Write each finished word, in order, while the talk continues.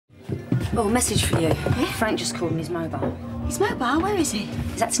Oh, a message for you. Yeah? Frank just called on his mobile. His mobile? Where is he?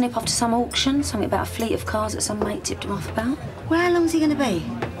 Is that to nip off to some auction? Something about a fleet of cars that some mate tipped him off about? Well, how long's he going to be?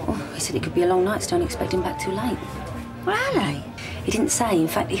 Oh, he said it could be a long night, so don't expect him back too late. Well, how late? He didn't say. In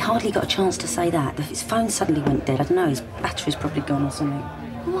fact, he hardly got a chance to say that. His phone suddenly went dead. I don't know, his battery's probably gone or something.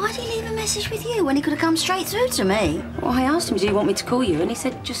 Why did he leave a message with you when he could have come straight through to me? Well, I asked him, do you want me to call you? And he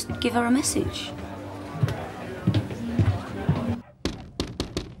said, just give her a message.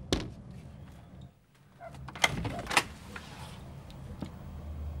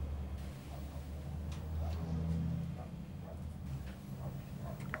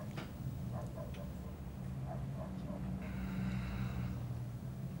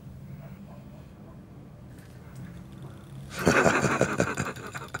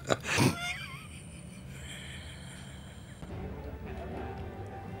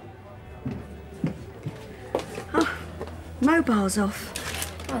 Mobile's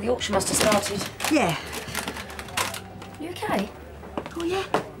off. Oh, the auction must have started. Yeah. You okay? Oh, yeah?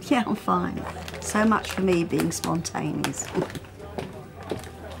 Yeah, I'm fine. So much for me being spontaneous.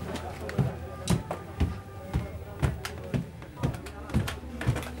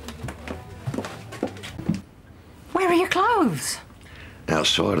 Where are your clothes?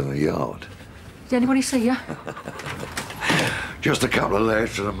 Outside in the yard. Did anybody see you? Just a couple of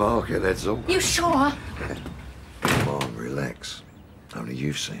lads to the market, that's all. You sure? Come on, relax. Only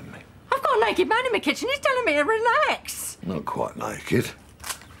you've seen me. I've got a naked man in my kitchen. He's telling me to relax. Not quite naked.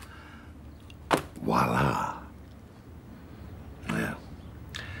 Voila. Now,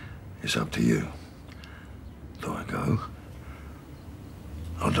 it's up to you. Do I go?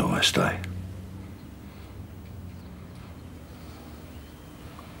 Or do I stay?